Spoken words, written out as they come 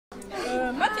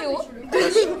Théo,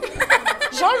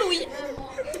 Jean-Louis,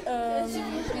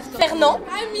 Fernand,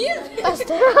 Amir, tiens, c'est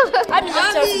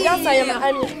bien ça, il y en a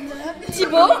Amir,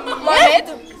 Thibaut, Mohamed,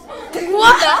 Quoi? Non,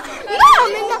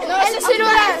 mais non, ça c'est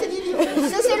Lola.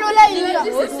 Ça c'est Lola, il est là.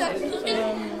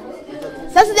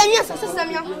 Ça c'est Damien, ça c'est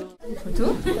Damien.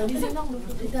 Photo.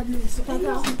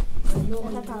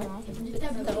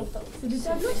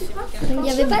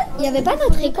 Il y avait pas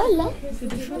notre école là.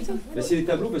 Bah, c'est les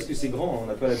tableaux parce que c'est grand, on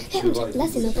n'a pas l'habitude de voir les Là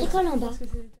c'est notre école en bas.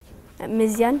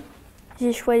 Méziane,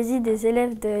 j'ai choisi des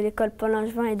élèves de l'école Paul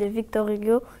Langevin et de Victor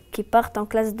Hugo qui partent en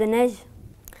classe de neige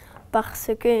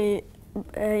parce que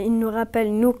ils nous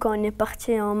rappellent nous quand on est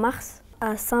parti en mars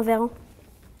à Saint-Véran.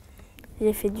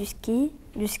 J'ai fait du ski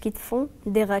de fond,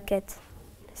 des raquettes.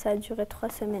 Ça a duré 3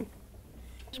 semaines.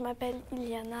 Je m'appelle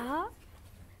Iliana.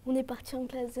 On est parti en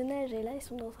classe de neige et là ils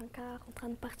sont dans un car en train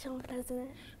de partir en classe de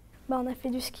neige. On a fait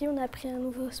du ski, on a appris un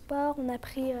nouveau sport, on a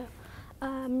appris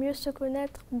à mieux se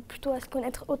connaître, ou plutôt à se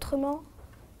connaître autrement.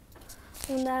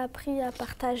 On a appris à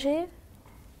partager.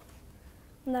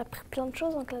 On a appris plein de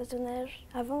choses en classe de neige.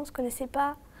 Avant on ne se connaissait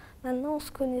pas, maintenant on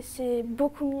se connaissait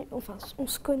beaucoup mieux, enfin on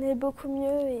se connaît beaucoup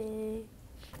mieux et...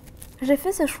 J'ai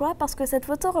fait ce choix parce que cette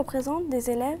photo représente des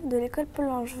élèves de l'école Paul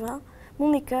Langevin,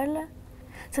 mon école.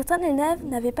 Certains élèves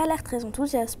n'avaient pas l'air très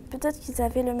enthousiastes, peut-être qu'ils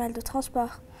avaient le mal de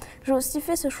transport. J'ai aussi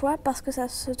fait ce choix parce que ça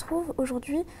se trouve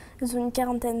aujourd'hui, ils ont une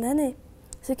quarantaine d'années.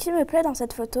 Ce qui me plaît dans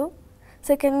cette photo,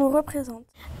 c'est qu'elle nous représente.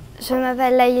 Je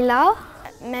m'appelle Laïla,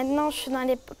 maintenant je suis dans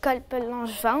l'école Paul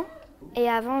Langevin et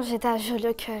avant j'étais à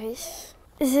Joliot-Curie.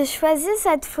 J'ai choisi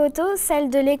cette photo,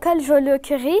 celle de l'école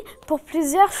Joliot-Curie, pour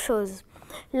plusieurs choses.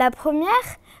 La première,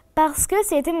 parce que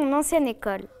c'était mon ancienne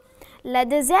école. La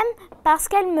deuxième, parce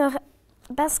qu'elle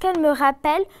me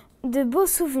rappelle de beaux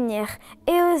souvenirs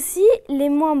et aussi les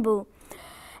moins beaux.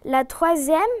 La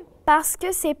troisième, parce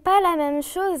que c'est pas la même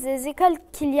chose les écoles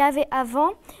qu'il y avait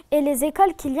avant et les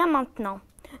écoles qu'il y a maintenant.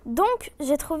 Donc,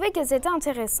 j'ai trouvé que c'était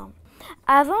intéressant.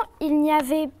 Avant, il n'y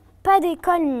avait pas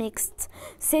d'école mixte.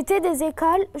 C'était des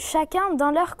écoles, chacun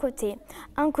dans leur côté.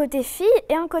 Un côté fille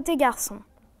et un côté garçon.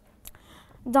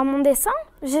 Dans mon dessin,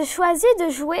 j'ai choisi de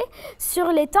jouer sur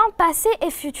les temps passés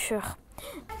et futurs.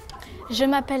 Je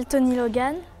m'appelle Tony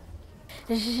Logan.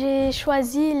 J'ai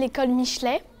choisi l'école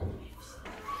Michelet.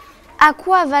 À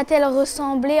quoi va-t-elle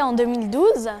ressembler en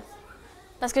 2012?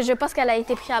 Parce que je pense qu'elle a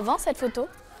été prise avant, cette photo.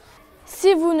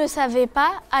 Si vous ne savez pas,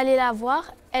 allez la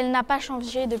voir. Elle n'a pas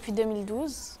changé depuis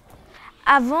 2012.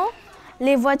 Avant,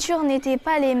 les voitures n'étaient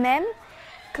pas les mêmes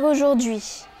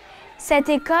qu'aujourd'hui. Cette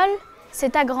école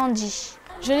s'est agrandie.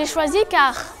 Je l'ai choisie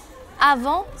car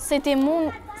avant, c'était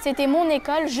mon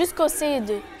école jusqu'au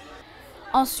CE2.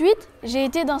 Ensuite, j'ai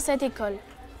été dans cette école,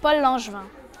 Paul Langevin.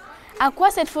 À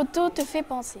quoi cette photo te fait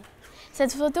penser?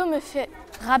 Cette photo me fait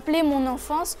rappeler mon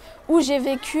enfance où j'ai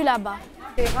vécu là-bas.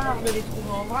 C'est rare de les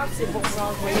trouver en vrac, c'est pour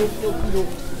ça, je voyais au culot.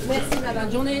 Merci madame,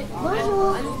 bonne journée.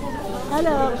 Bonjour.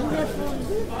 Alors,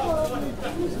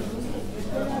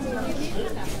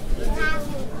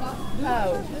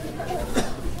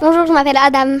 Bonjour, je m'appelle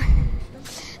Adam.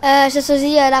 J'ai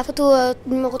choisi la photo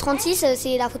numéro 36.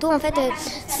 C'est la photo, en fait,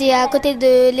 c'est à côté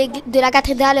de la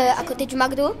cathédrale, à côté du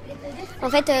McDo. En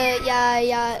fait, il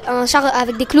y a un char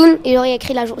avec des clowns et j'aurais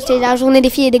écrit c'est la journée des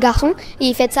filles et des garçons. Et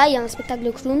ils fêtent ça, il y a un spectacle de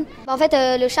clowns. En fait,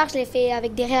 le char, je l'ai fait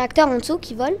avec des réacteurs en dessous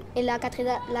qui volent et la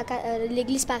cathédrale,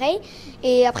 l'église pareil.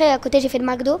 Et après, à côté, j'ai fait le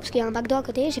McDo parce qu'il y a un McDo à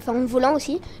côté. J'ai fait un volant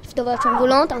aussi. J'ai fait une voiture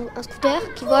volante, un scooter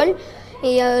qui vole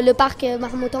et le parc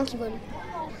marmottant qui vole.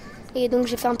 Et donc,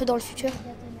 j'ai fait un peu dans le futur.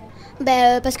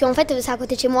 Parce qu'en fait c'est à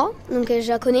côté de chez moi, donc je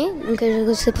la connais, donc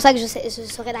c'est pour ça que je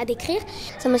saurais la décrire.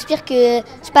 Ça m'inspire que, je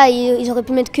sais pas, ils auraient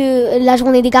pu mettre que la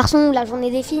journée des garçons ou la journée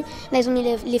des filles. Là ils ont mis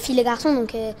les filles et les garçons,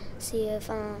 donc c'est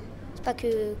pas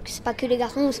que les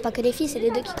garçons ou c'est pas que les filles, c'est les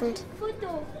deux qui comptent.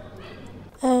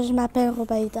 Je m'appelle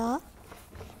Robaïda.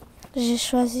 J'ai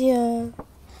choisi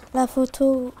la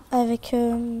photo avec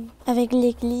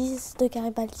l'église de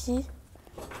Garibaldi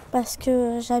parce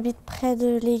que j'habite près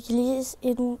de l'église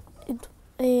et donc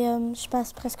je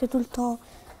passe presque tout le temps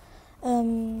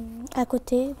à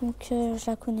côté, donc je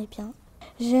la connais bien.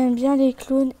 J'aime bien les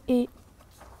clowns et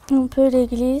un peu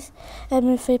l'église. Elle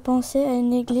me fait penser à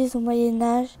une église au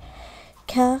Moyen-Âge,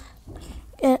 car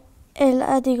elle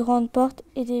a des grandes portes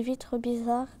et des vitres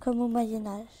bizarres comme au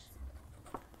Moyen-Âge.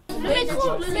 Le métro,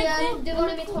 devant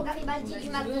le métro Garibaldi du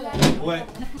McDo. Ouais.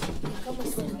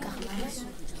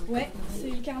 Ouais, c'est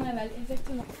le carnaval,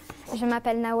 exactement. Je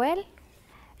m'appelle Nawel.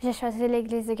 J'ai choisi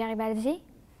l'église de Garibaldi.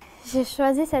 J'ai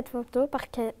choisi cette photo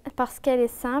parce qu'elle est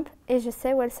simple et je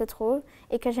sais où elle se trouve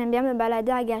et que j'aime bien me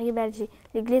balader à Garibaldi.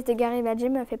 L'église de Garibaldi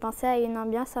me fait penser à une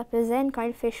ambiance un peu zen quand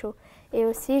il fait chaud. Et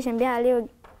aussi, j'aime bien aller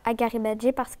à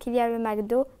Garibaldi parce qu'il y a le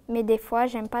McDo, mais des fois,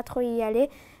 j'aime pas trop y aller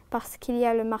parce qu'il y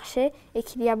a le marché et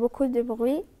qu'il y a beaucoup de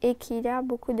bruit et qu'il y a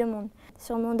beaucoup de monde.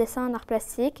 Sur mon dessin en art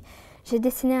plastique, j'ai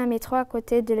dessiné un métro à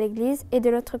côté de l'église et de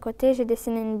l'autre côté, j'ai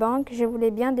dessiné une banque. Je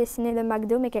voulais bien dessiner le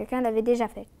McDo, mais quelqu'un l'avait déjà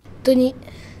fait. Tony,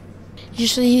 j'ai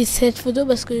choisi cette photo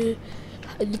parce que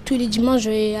tous les dimanches, je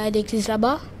vais à l'église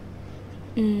là-bas.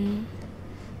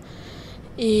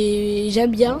 Et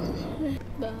j'aime bien.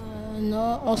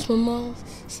 Non, en ce moment,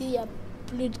 il n'y a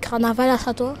plus de carnaval à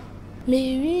Saint-Ouen.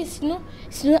 Mais oui, sinon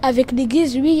avec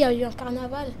l'église, oui, il y a eu un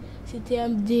carnaval. C'était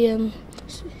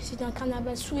un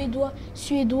carnaval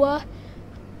suédois.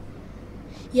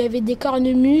 Il y avait des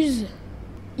cornemuses.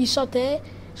 Ils chantaient.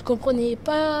 Je ne comprenais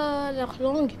pas leur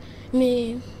langue,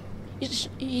 mais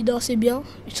ils dansaient bien,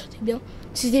 ils chantaient bien.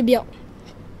 C'était bien.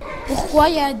 Pourquoi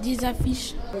il y a des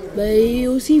affiches? Et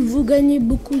aussi, vous gagnez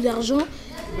beaucoup d'argent.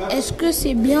 Est-ce que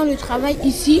c'est bien le travail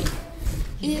ici?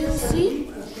 Et aussi,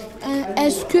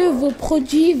 est-ce que vos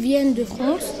produits viennent de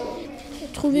France?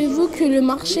 Trouvez-vous que le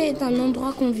marché est un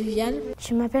endroit convivial?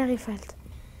 Je m'appelle Rifat.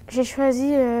 J'ai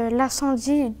choisi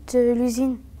l'incendie de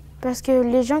l'usine parce que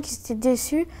les gens qui étaient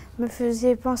déçus me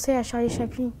faisaient penser à Charlie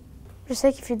Chaplin. Je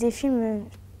sais qu'il fait des films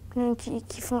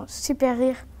qui font super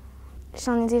rire.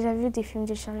 J'en ai déjà vu des films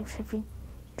de Charlie Chaplin.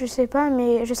 Je sais pas,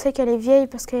 mais je sais qu'elle est vieille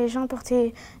parce que les gens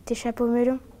portaient des chapeaux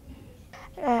melons.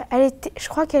 Je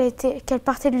crois qu'elle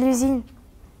partait de l'usine.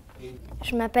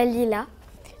 Je m'appelle Lila.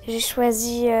 J'ai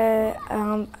choisi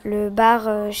le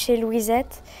bar chez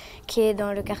Louisette, qui est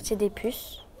dans le quartier des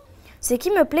Puces. Ce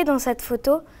qui me plaît dans cette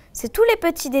photo, c'est tous les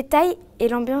petits détails et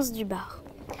l'ambiance du bar.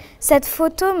 Cette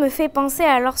photo me fait penser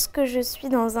à lorsque je suis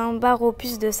dans un bar aux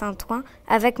Puces de Saint-Ouen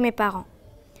avec mes parents.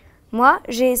 Moi,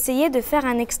 j'ai essayé de faire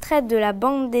un extrait de la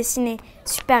bande dessinée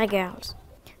Supergirls.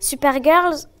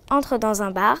 Supergirls entre dans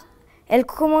un bar, elle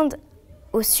commande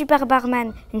au super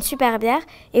barman une super bière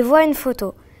et voit une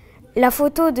photo. La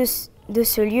photo de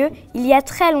ce lieu, il y a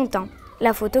très longtemps,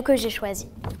 la photo que j'ai choisie.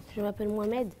 Je m'appelle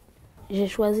Mohamed. J'ai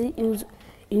choisi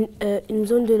une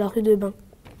zone de la rue de Bain.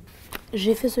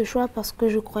 J'ai fait ce choix parce que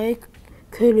je croyais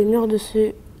que le mur de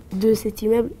cet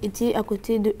immeuble était à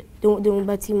côté de mon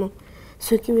bâtiment.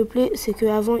 Ce qui me plaît, c'est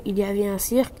qu'avant, il y avait un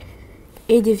cirque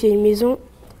et des vieilles maisons,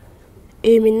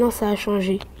 et maintenant, ça a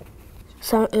changé.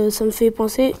 Ça me fait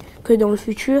penser que dans le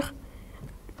futur,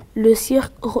 le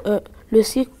cirque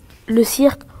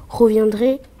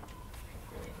reviendrait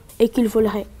et qu'il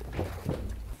volerait.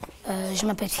 Je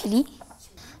m'appelle Philly.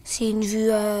 C'est une vue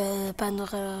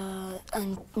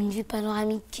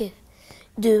panoramique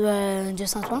de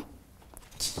Saint-Ouen.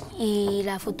 Et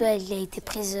la photo, elle a été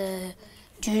prise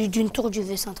d'une tour du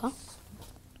vieux Saint-Ouen.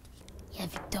 Il y a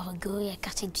Victor Hugo, il y a le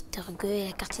quartier de Victor Hugo, il y a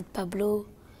le quartier de Pablo.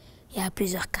 Il y a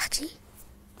plusieurs quartiers.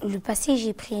 Le passé,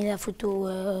 j'ai pris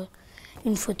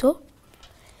une photo.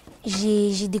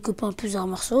 J'ai découpé en plusieurs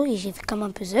morceaux et j'ai fait comme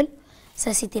un puzzle.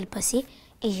 Ça, c'était le passé.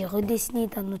 Et j'ai redessiné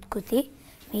d'un autre côté.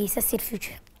 Mais ça, c'est le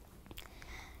futur.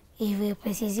 Et je vais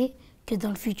préciser que dans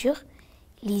le futur,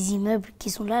 les immeubles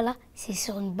qui sont là, c'est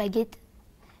sur une baguette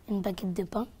de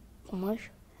pain qu'on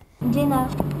mange. Jenna,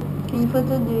 une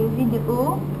photo de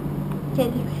vidéo qui a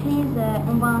été prise.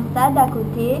 On voit un stade à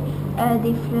côté,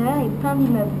 des fleurs et plein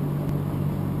d'immeubles.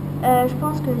 Je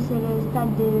pense que c'est le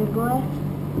stade de golf.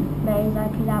 Ils auraient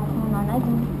pu l'apprendre en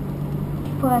avion.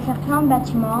 Je pourrais faire plein de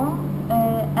bâtiments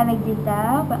avec des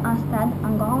arbres, un stade,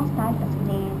 un grand stade parce qu'il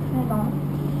est très grand,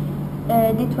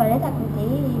 des toilettes à côté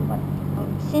et voilà. Donc,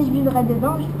 si je vivrais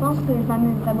dedans, je pense que je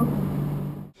m'amuserais beaucoup.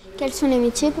 Quels sont les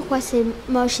métiers? Pourquoi c'est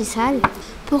moche et sale?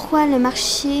 Pourquoi le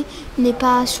marché n'est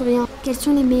pas souriant? Quels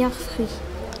sont les meilleurs fruits?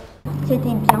 C'était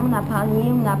bien, on a parlé,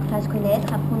 on a appris à se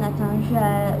connaître, après on a fait un jeu,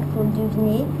 il faut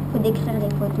deviner, il faut décrire les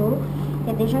photos. Il y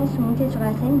a des gens qui sont montés sur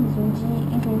la scène,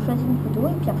 ils ont choisi une photo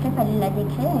et puis après il fallait la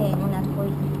décrire et on a trouvé.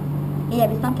 Et il y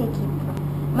avait 5 équipes.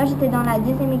 Moi j'étais dans la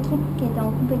deuxième équipe qui était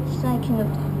en compétition avec une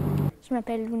autre. Je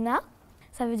m'appelle Luna,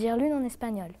 ça veut dire lune en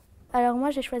espagnol. Alors moi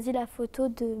j'ai choisi la photo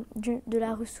de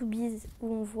la rue Soubise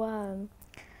où on voit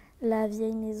la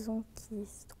vieille maison qui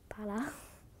se trouve par là.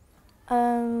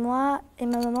 Moi et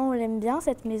ma maman, on l'aime bien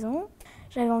cette maison.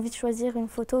 J'avais envie de choisir une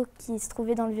photo qui se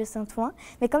trouvait dans le vieux Saint-Ouen.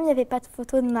 Mais comme il n'y avait pas de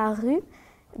photo de ma rue,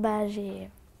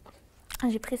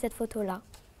 j'ai pris cette photo-là.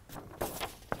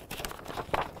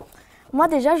 Moi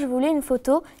déjà, je voulais une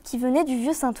photo qui venait du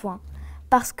vieux Saint-Ouen.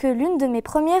 Parce que l'une de mes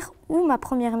premières ou ma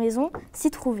première maison s'y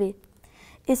trouvait.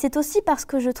 Et c'est aussi parce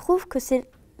que je trouve que c'est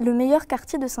le meilleur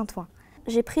quartier de Saint-Ouen.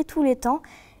 J'ai pris tous les temps.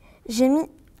 J'ai mis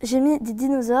des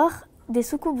dinosaures, des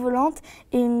soucoupes volantes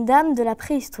et une dame de la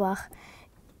préhistoire.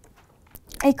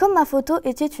 Et comme ma photo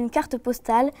était une carte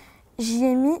postale,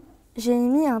 j'ai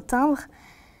mis un timbre.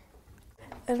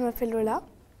 Je m'appelle Lola,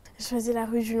 j'ai choisi la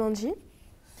rue du Lundi.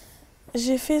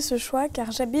 J'ai fait ce choix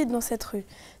car j'habite dans cette rue.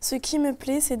 Ce qui me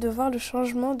plaît, c'est de voir le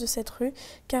changement de cette rue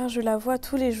car je la vois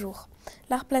tous les jours.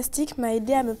 L'art plastique m'a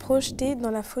aidé à me projeter dans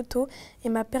la photo et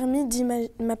m'a permis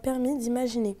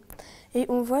d'imaginer. Et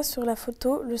on voit sur la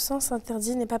photo, le sens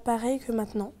interdit n'est pas pareil que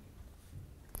maintenant.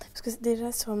 Parce que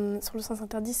déjà sur le sens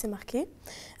interdit, c'est marqué,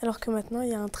 alors que maintenant, il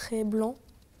y a un trait blanc.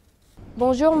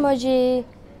 Bonjour, je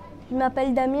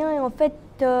m'appelle Damien et en fait,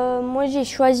 moi j'ai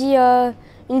choisi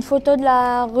une photo de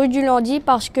la rue du Landy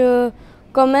parce que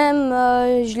quand même,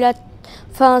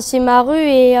 c'est ma rue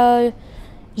et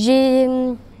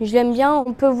je l'aime bien.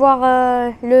 On peut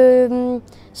voir le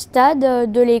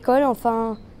stade de l'école,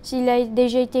 enfin, s'il a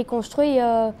déjà été construit.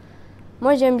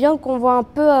 Moi j'aime bien qu'on voit un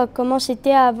peu comment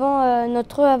c'était avant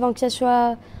notre rue, avant que ça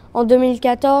soit en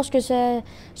 2014, que ça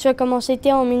soit comment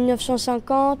c'était en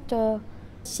 1950.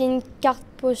 C'est une carte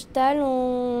postale,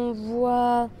 on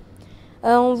voit,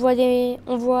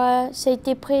 ça a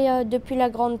été pris depuis la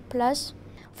grande place.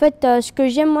 En fait, ce que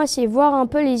j'aime moi, c'est voir un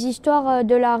peu les histoires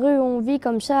de la rue où on vit,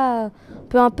 comme ça, on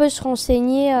peut un peu se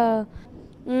renseigner.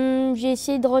 J'ai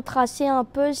essayé de retracer un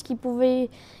peu ce qu'il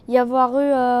pouvait y avoir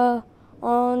eu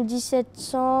en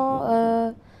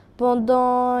 1700,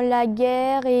 pendant la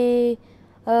guerre et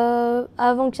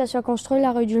avant que ça soit construit,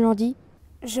 la rue du Landy.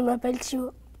 Je m'appelle Thio.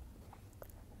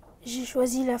 J'ai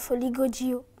choisi la folie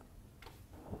Godillot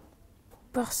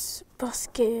parce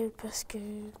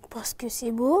que c'est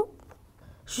beau.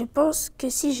 Je pense que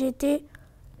si j'étais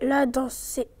là dans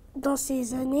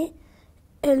ces années,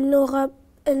 elle n'aura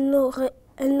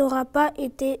pas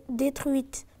été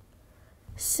détruite.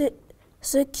 Ce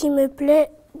qui me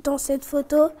plaît dans cette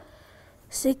photo,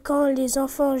 c'est quand les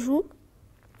enfants jouent,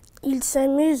 ils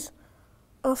s'amusent.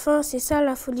 Enfin, c'est ça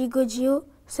la folie Godillot.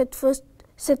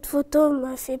 Cette photo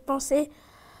m'a fait penser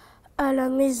à la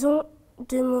maison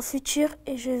de mon futur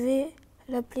et je vais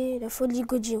l'appeler la folie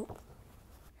Godillot.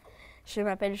 Je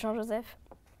m'appelle Jean-Joseph.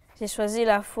 J'ai choisi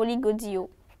la folie Godillot.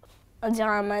 On dirait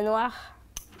un manoir.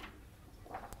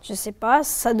 Je sais pas,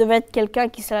 ça devait être quelqu'un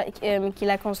qui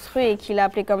l'a construit et qui l'a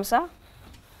appelé comme ça.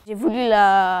 J'ai voulu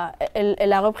la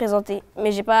représenter,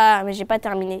 mais j'ai pas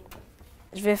terminé.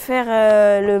 Je vais faire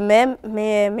le même,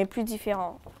 mais plus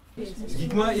différent.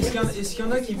 Dites-moi, est-ce qu'il y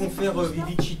en a qui vont faire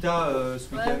Vivicita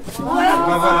ce week-end?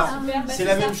 Voilà, c'est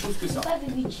la même chose que ça.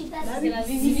 C'est la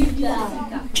Vivicita.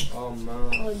 Oh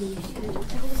mince.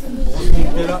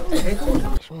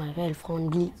 Je m'appelle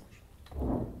Frandy.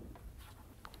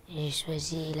 J'ai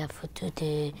choisi la photo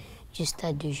du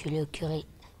stade de Jules Curé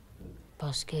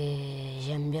parce que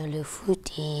j'aime bien le foot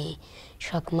et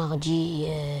chaque mardi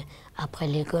après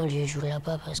l'école je joue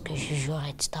là-bas parce que je joue à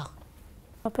Red Star.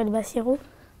 Je m'appelle Bassirou.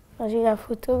 J'ai la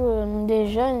photo des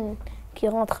jeunes qui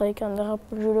rentrent avec un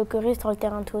drapeau de Jules Curé sur le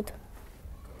terrain de foot.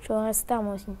 Je joue à Red Star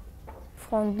moi aussi.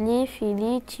 Frandy,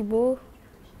 Philly, Thibaut.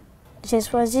 J'ai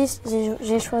choisi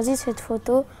cette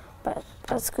photo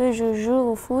parce que je joue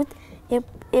au foot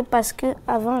et parce que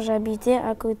avant j'habitais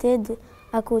à côté de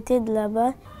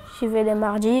là-bas. Je vais les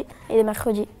mardis et les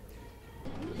mercredis.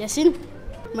 Yacine,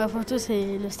 ma photo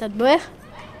c'est le Stade Boer.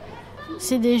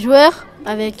 C'est des joueurs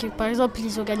avec, par exemple,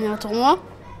 ils ont gagné un tournoi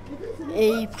et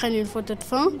ils prennent une photo de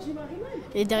fin.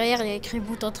 Et derrière il y a écrit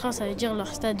bout en train, ça veut dire leur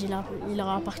stade il leur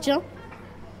appartient.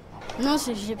 Non,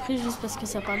 j'ai pris juste parce que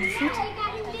ça parle du foot.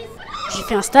 J'ai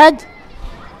fait un stade,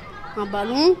 un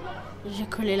ballon, j'ai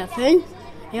collé la feuille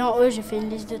et en haut j'ai fait une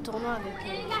liste de tournois avec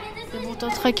les bouts en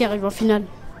train qui arrivent en finale.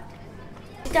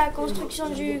 C'était la construction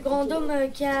du grand dôme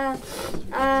qu'il y a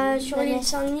sur l'île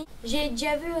Saint-Denis. J'ai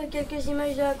déjà vu quelques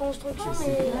images de la construction,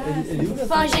 mais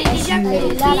enfin, j'ai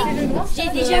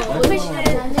déjà compris.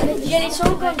 J'y allais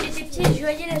souvent quand j'étais petite, je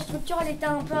voyais la structure, elle était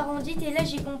un peu arrondie et là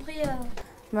j'ai compris.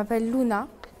 Je m'appelle Luna.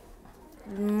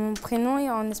 Mon prénom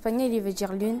en espagnol il veut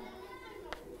dire lune.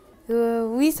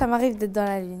 Oui, ça m'arrive d'être dans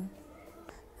la lune.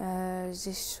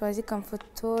 J'ai choisi comme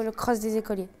photo le cross des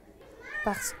écoliers.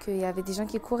 Parce qu'il y avait des gens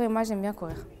qui courent et moi j'aime bien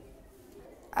courir.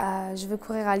 Je veux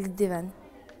courir à l'île des Vannes.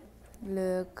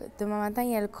 Demain matin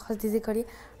il y a le cross des écoliers.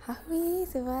 Ah oui,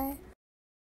 c'est vrai.